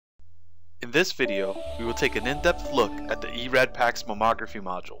In this video, we will take an in-depth look at the eRAD PACS Mammography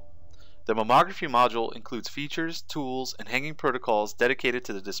Module. The Mammography Module includes features, tools, and hanging protocols dedicated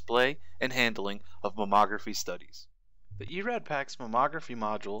to the display and handling of mammography studies. The eRAD PACS Mammography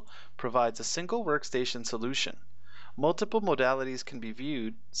Module provides a single workstation solution. Multiple modalities can be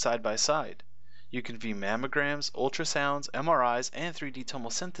viewed side by side. You can view mammograms, ultrasounds, MRIs, and 3D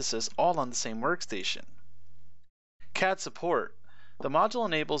tomosynthesis all on the same workstation. CAD support. The module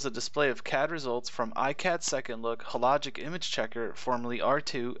enables a display of CAD results from iCAD Second Look, Hologic Image Checker, formerly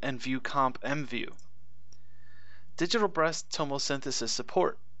R2, and ViewComp MView. Digital breast tomosynthesis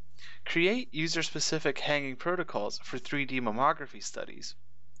support. Create user-specific hanging protocols for 3D mammography studies.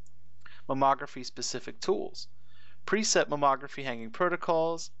 Mammography-specific tools. Preset mammography hanging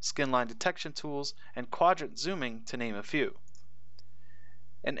protocols, skin line detection tools, and quadrant zooming, to name a few.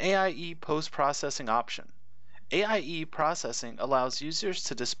 An AIE post-processing option. AIE processing allows users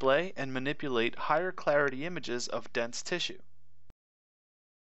to display and manipulate higher clarity images of dense tissue.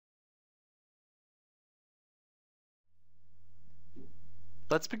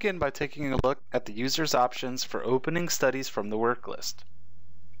 Let's begin by taking a look at the user's options for opening studies from the Worklist.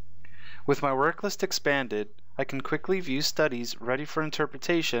 With my Worklist expanded, I can quickly view studies ready for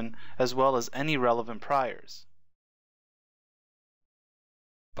interpretation as well as any relevant priors.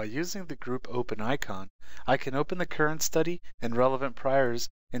 By using the Group Open icon, I can open the current study and relevant priors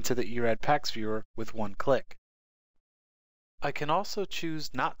into the eRAD PACS viewer with one click. I can also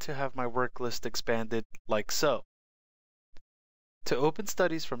choose not to have my Worklist expanded like so. To open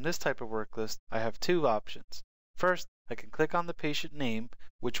studies from this type of Worklist, I have two options. First, I can click on the patient name,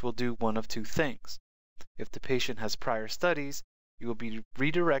 which will do one of two things. If the patient has prior studies, you will be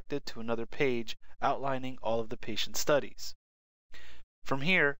redirected to another page outlining all of the patient's studies. From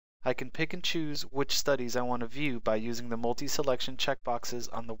here, I can pick and choose which studies I want to view by using the multi-selection checkboxes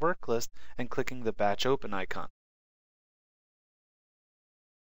on the Worklist and clicking the Batch Open icon.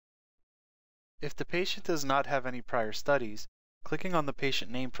 If the patient does not have any prior studies, clicking on the patient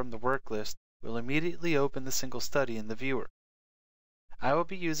name from the Worklist will immediately open the single study in the viewer. I will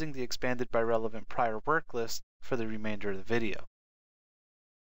be using the Expanded by Relevant Prior Worklist for the remainder of the video.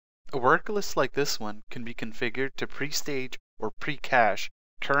 A worklist like this one can be configured to pre-stage or pre-cache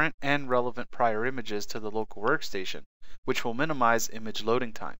current and relevant prior images to the local workstation, which will minimize image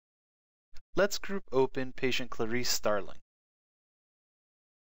loading time. Let's group open patient Clarice Starling.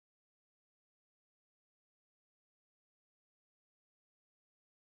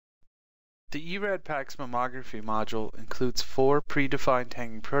 The eRAD PACS Mammography module includes 4 predefined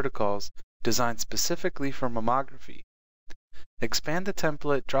hanging protocols designed specifically for mammography. Expand the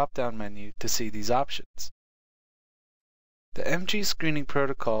template drop-down menu to see these options. The MG screening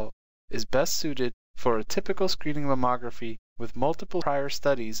protocol is best suited for a typical screening mammography with multiple prior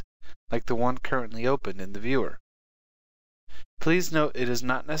studies like the one currently opened in the viewer. Please note it is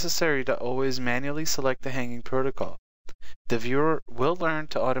not necessary to always manually select the hanging protocol. The viewer will learn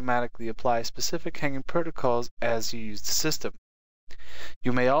to automatically apply specific hanging protocols as you use the system.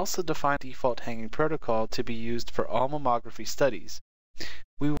 You may also define a default hanging protocol to be used for all mammography studies.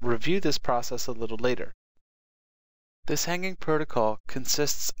 We will review this process a little later. This hanging protocol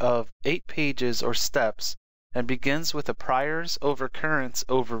consists of 8 pages or steps and begins with a priors over currents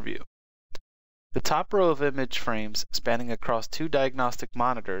overview. The top row of image frames spanning across 2 diagnostic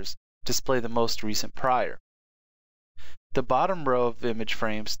monitors display the most recent prior. The bottom row of image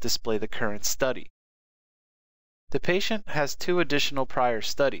frames display the current study. The patient has 2 additional prior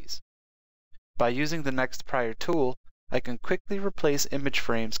studies. By using the Next Prior tool, I can quickly replace image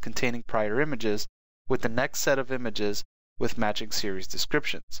frames containing prior images with the next set of images with matching series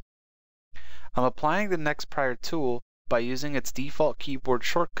descriptions. I'm applying the Next Prior tool by using its default keyboard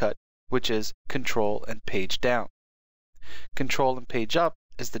shortcut, which is Control and Page Down. Control and Page Up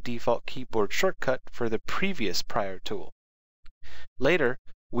is the default keyboard shortcut for the previous prior tool. Later,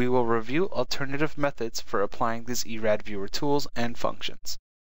 we will review alternative methods for applying these eRAD viewer tools and functions.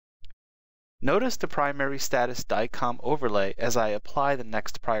 Notice the primary status DICOM overlay as I apply the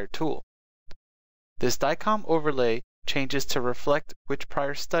Next Prior tool. This DICOM overlay changes to reflect which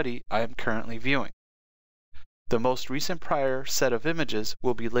prior study I am currently viewing. The most recent prior set of images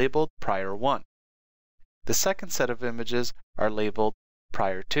will be labeled Prior 1. The second set of images are labeled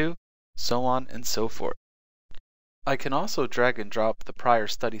Prior 2, so on and so forth. I can also drag and drop the prior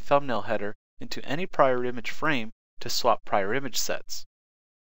study thumbnail header into any prior image frame to swap prior image sets.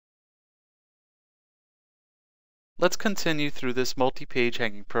 Let's continue through this multi-page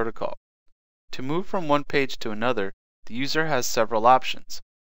hanging protocol. To move from one page to another, the user has several options.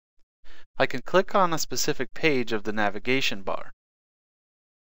 I can click on a specific page of the navigation bar.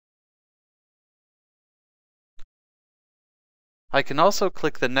 I can also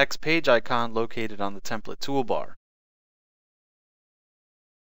click the next page icon located on the template toolbar.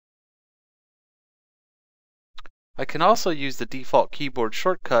 I can also use the default keyboard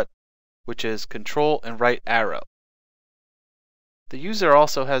shortcut, which is Control and right arrow. The user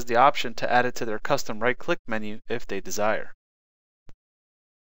also has the option to add it to their custom right-click menu if they desire.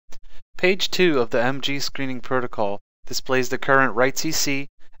 Page 2 of the MG screening protocol displays the current right CC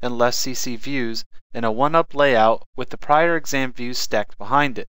and left CC views in a one-up layout with the prior exam views stacked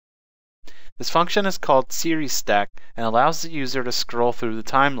behind it. This function is called Series Stack and allows the user to scroll through the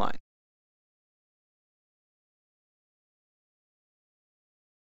timeline.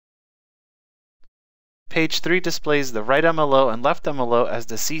 Page 3 displays the right MLO and left MLO as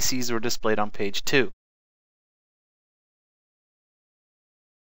the CCs were displayed on page 2.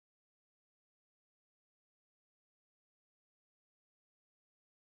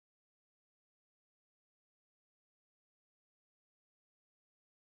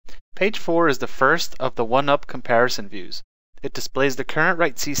 Page 4 is the first of the one-up comparison views. It displays the current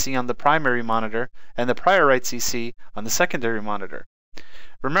right CC on the primary monitor and the prior right CC on the secondary monitor.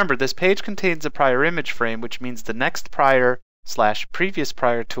 Remember, this page contains a prior image frame, which means the next prior/previous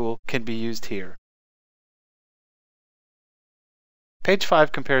prior tool can be used here. Page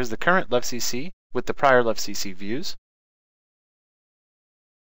 5 compares the current left CC with the prior left CC views.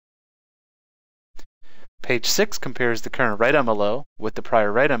 Page 6 compares the current right MLO with the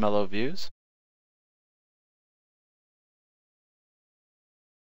prior right MLO views.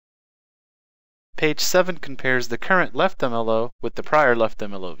 Page 7 compares the current left MLO with the prior left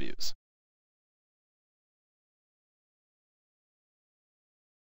MLO views.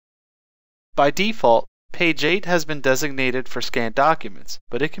 By default, page 8 has been designated for scanned documents,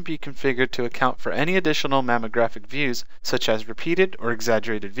 but it can be configured to account for any additional mammographic views, such as repeated or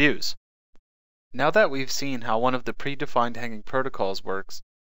exaggerated views. Now that we've seen how one of the predefined hanging protocols works,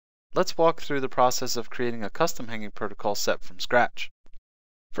 let's walk through the process of creating a custom hanging protocol set from scratch.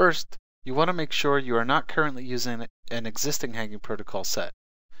 First, you want to make sure you are not currently using an existing hanging protocol set.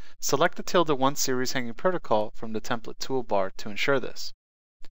 Select the ~1 series hanging protocol from the template toolbar to ensure this.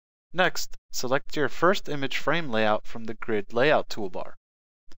 Next, select your first image frame layout from the grid layout toolbar.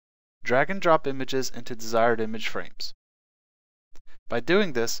 Drag and drop images into desired image frames. By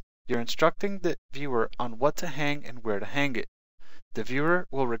doing this, you're instructing the viewer on what to hang and where to hang it. The viewer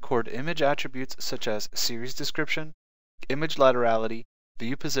will record image attributes such as series description, image laterality,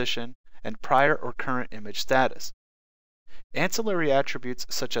 view position, and prior or current image status. Ancillary attributes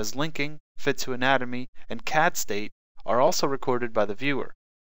such as linking, fit to anatomy, and CAD state are also recorded by the viewer,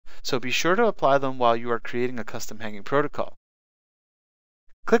 so be sure to apply them while you are creating a custom hanging protocol.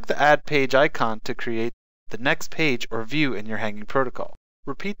 Click the Add Page icon to create the next page or view in your hanging protocol.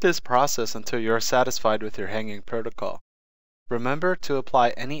 Repeat this process until you are satisfied with your hanging protocol. Remember to apply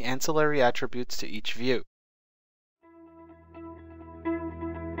any ancillary attributes to each view.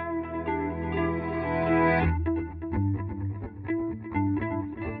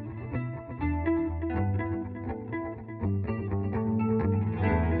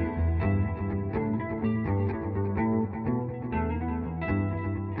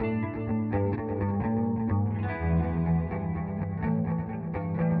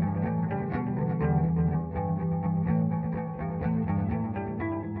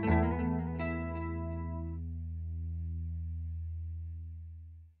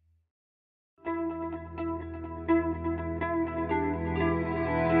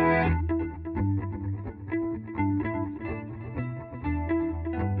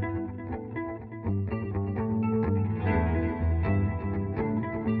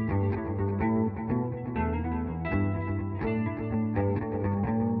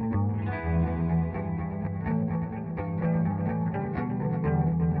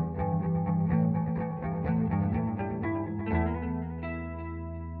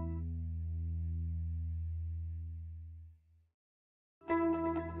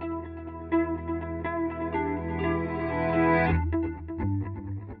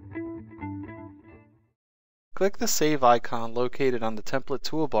 Click the Save icon located on the template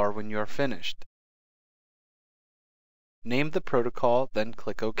toolbar when you are finished. Name the protocol, then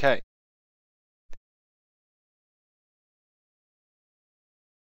click OK.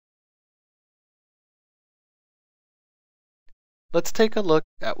 Let's take a look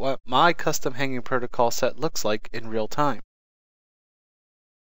at what my custom hanging protocol set looks like in real time.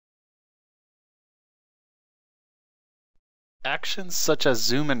 Actions such as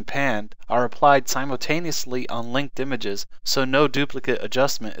zoom and pan are applied simultaneously on linked images, so no duplicate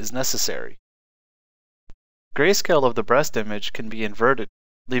adjustment is necessary. Grayscale of the breast image can be inverted,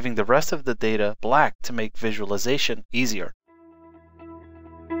 leaving the rest of the data black to make visualization easier.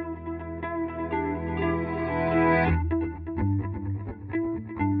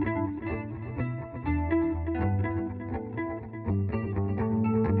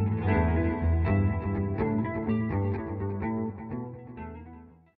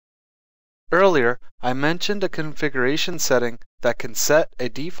 Earlier, I mentioned a configuration setting that can set a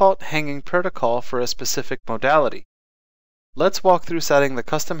default hanging protocol for a specific modality. Let's walk through setting the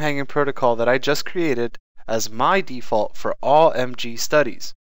custom hanging protocol that I just created as my default for all MG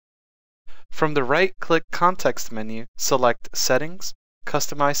studies. From the right-click Context menu, select Settings,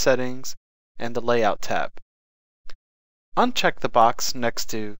 Customize Settings, and the Layout tab. Uncheck the box next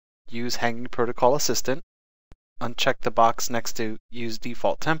to Use Hanging Protocol Assistant. Uncheck the box next to Use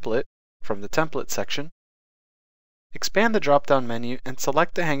Default Template from the Template section. Expand the drop-down menu and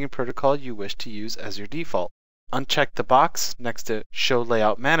select the hanging protocol you wish to use as your default. Uncheck the box next to Show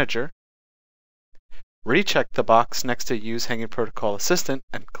Layout Manager. Recheck the box next to Use Hanging Protocol Assistant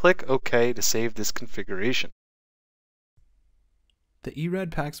and click OK to save this configuration. The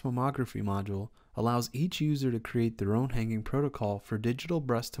eRAD PACS Mammography module allows each user to create their own hanging protocol for digital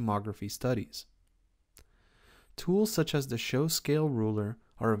breast tomography studies. Tools such as the Show Scale Ruler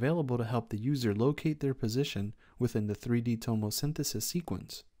are available to help the user locate their position within the 3D tomosynthesis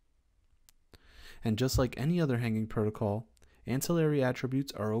sequence. And just like any other hanging protocol, ancillary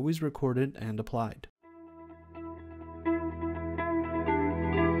attributes are always recorded and applied.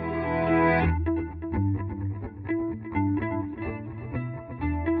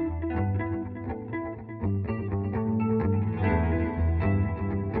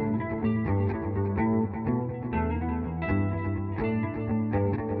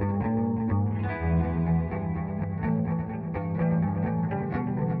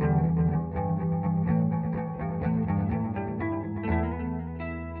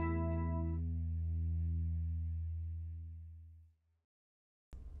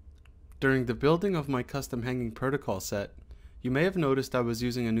 During the building of my custom hanging protocol set, you may have noticed I was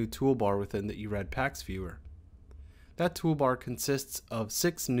using a new toolbar within the eRAD PACS viewer. That toolbar consists of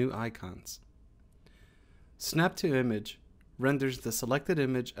 6 new icons. Snap to Image renders the selected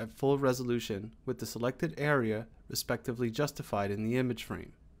image at full resolution with the selected area respectively justified in the image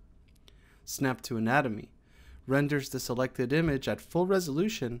frame. Snap to Anatomy renders the selected image at full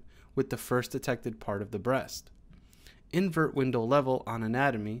resolution with the first detected part of the breast. Invert Window Level on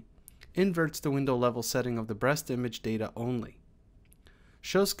Anatomy inverts the window level setting of the breast image data only.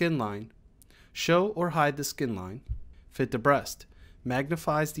 Show Skin Line, show or hide the skin line. Fit the breast,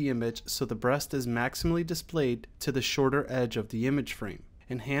 magnifies the image so the breast is maximally displayed to the shorter edge of the image frame.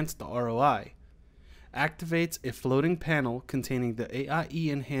 Enhance the ROI, activates a floating panel containing the AIE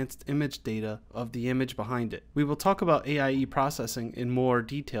enhanced image data of the image behind it. We will talk about AIE processing in more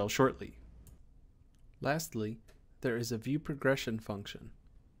detail shortly. Lastly, there is a view progression function.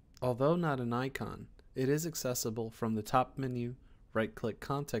 Although not an icon, it is accessible from the top menu, right-click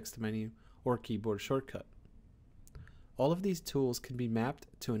Context menu, or keyboard shortcut. All of these tools can be mapped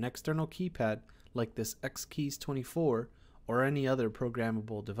to an external keypad like this X-Keys24 or any other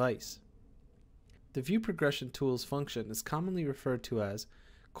programmable device. The View Progression Tools function is commonly referred to as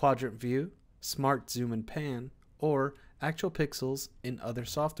Quadrant View, Smart Zoom and Pan, or Actual Pixels in other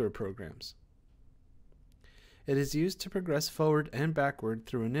software programs. It is used to progress forward and backward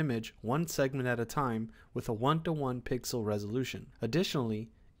through an image one segment at a time with a 1:1 pixel resolution. Additionally,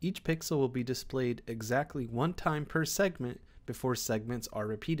 each pixel will be displayed exactly one time per segment before segments are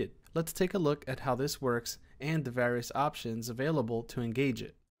repeated. Let's take a look at how this works and the various options available to engage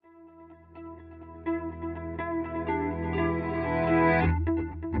it.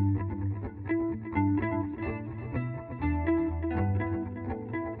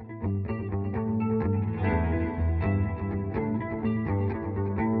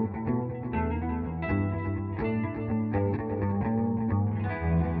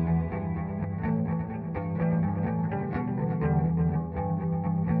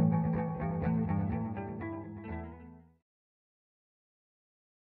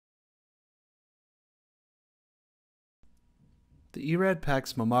 The eRAD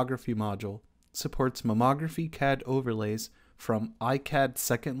PACS Mammography module supports mammography CAD overlays from iCAD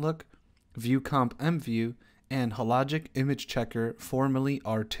Second Look, ViewComp MView, and Hologic Image Checker, formerly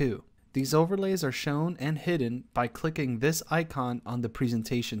R2. These overlays are shown and hidden by clicking this icon on the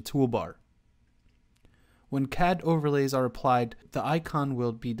presentation toolbar. When CAD overlays are applied, the icon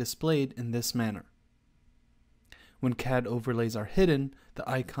will be displayed in this manner. When CAD overlays are hidden, the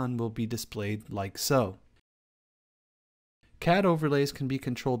icon will be displayed like so. CAD overlays can be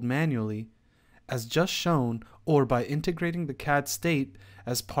controlled manually, as just shown, or by integrating the CAD state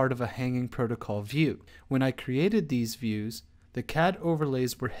as part of a hanging protocol view. When I created these views, the CAD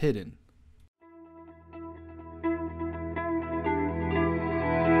overlays were hidden.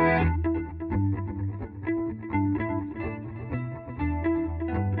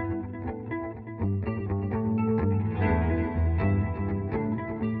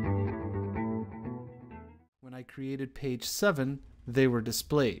 created page 7, they were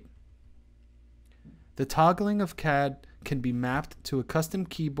displayed. The toggling of CAD can be mapped to a custom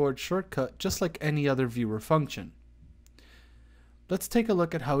keyboard shortcut just like any other viewer function. Let's take a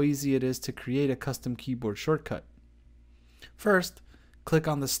look at how easy it is to create a custom keyboard shortcut. First, click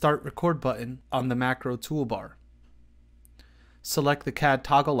on the Start Record button on the macro toolbar. Select the CAD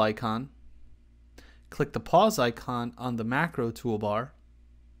toggle icon. Click the pause icon on the macro toolbar.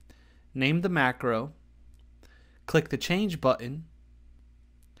 Name the macro. Click the Change button.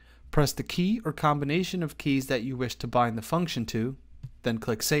 Press the key or combination of keys that you wish to bind the function to, then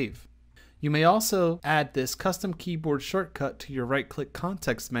click Save. You may also add this custom keyboard shortcut to your right-click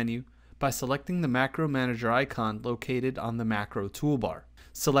context menu by selecting the Macro Manager icon located on the macro toolbar.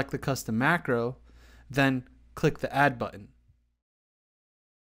 Select the custom macro, then click the Add button.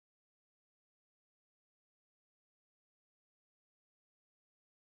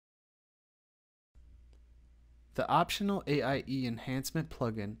 The optional AIE Enhancement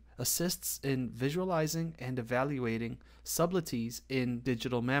plugin assists in visualizing and evaluating subtleties in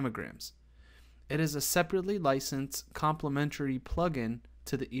digital mammograms. It is a separately licensed complementary plugin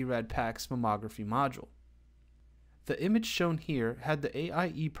to the eRAD PACS Mammography Module. The image shown here had the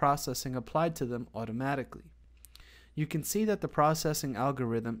AIE processing applied to them automatically. You can see that the processing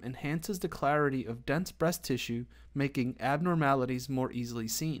algorithm enhances the clarity of dense breast tissue, making abnormalities more easily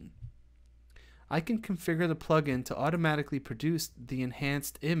seen. I can configure the plugin to automatically produce the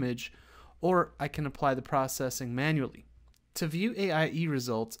enhanced image, or I can apply the processing manually. To view AIE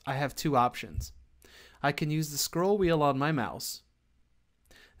results, I have two options. I can use the scroll wheel on my mouse.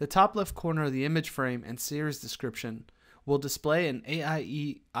 The top left corner of the image frame and series description will display an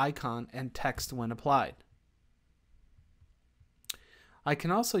AIE icon and text when applied. I can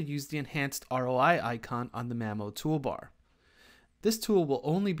also use the enhanced ROI icon on the Mammo toolbar. This tool will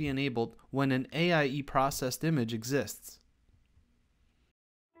only be enabled when an AIE processed image exists.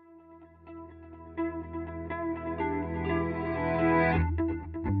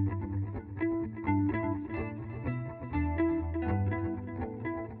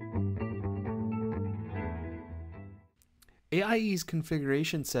 AIE's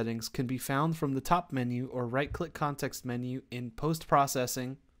configuration settings can be found from the top menu or right-click context menu in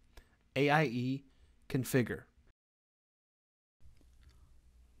Post-Processing, AIE, Configure.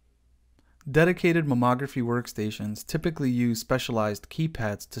 Dedicated mammography workstations typically use specialized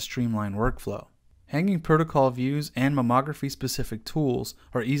keypads to streamline workflow. Hanging protocol views and mammography-specific tools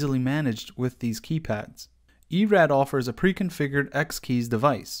are easily managed with these keypads. eRAD offers a pre-configured X keys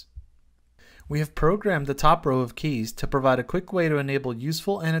device. We have programmed the top row of keys to provide a quick way to enable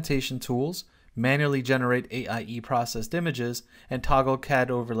useful annotation tools, manually generate AIE processed images, and toggle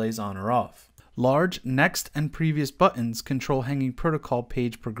CAD overlays on or off. Large Next and Previous buttons control hanging protocol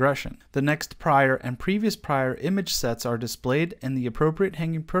page progression. The Next Prior and Previous Prior image sets are displayed in the appropriate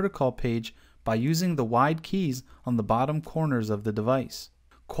hanging protocol page by using the wide keys on the bottom corners of the device.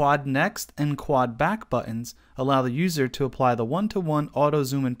 Quad Next and Quad Back buttons allow the user to apply the one-to-one auto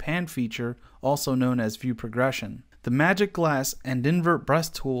zoom and pan feature, also known as view progression. The Magic Glass and Invert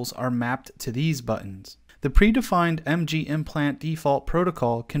Breast tools are mapped to these buttons. The predefined MG implant default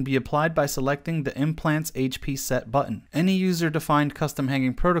protocol can be applied by selecting the Implants HP Set button. Any user-defined custom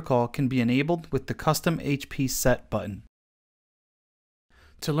hanging protocol can be enabled with the Custom HP Set button.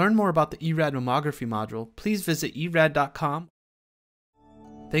 To learn more about the eRAD Mammography module, please visit erad.com.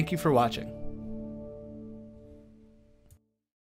 Thank you for watching.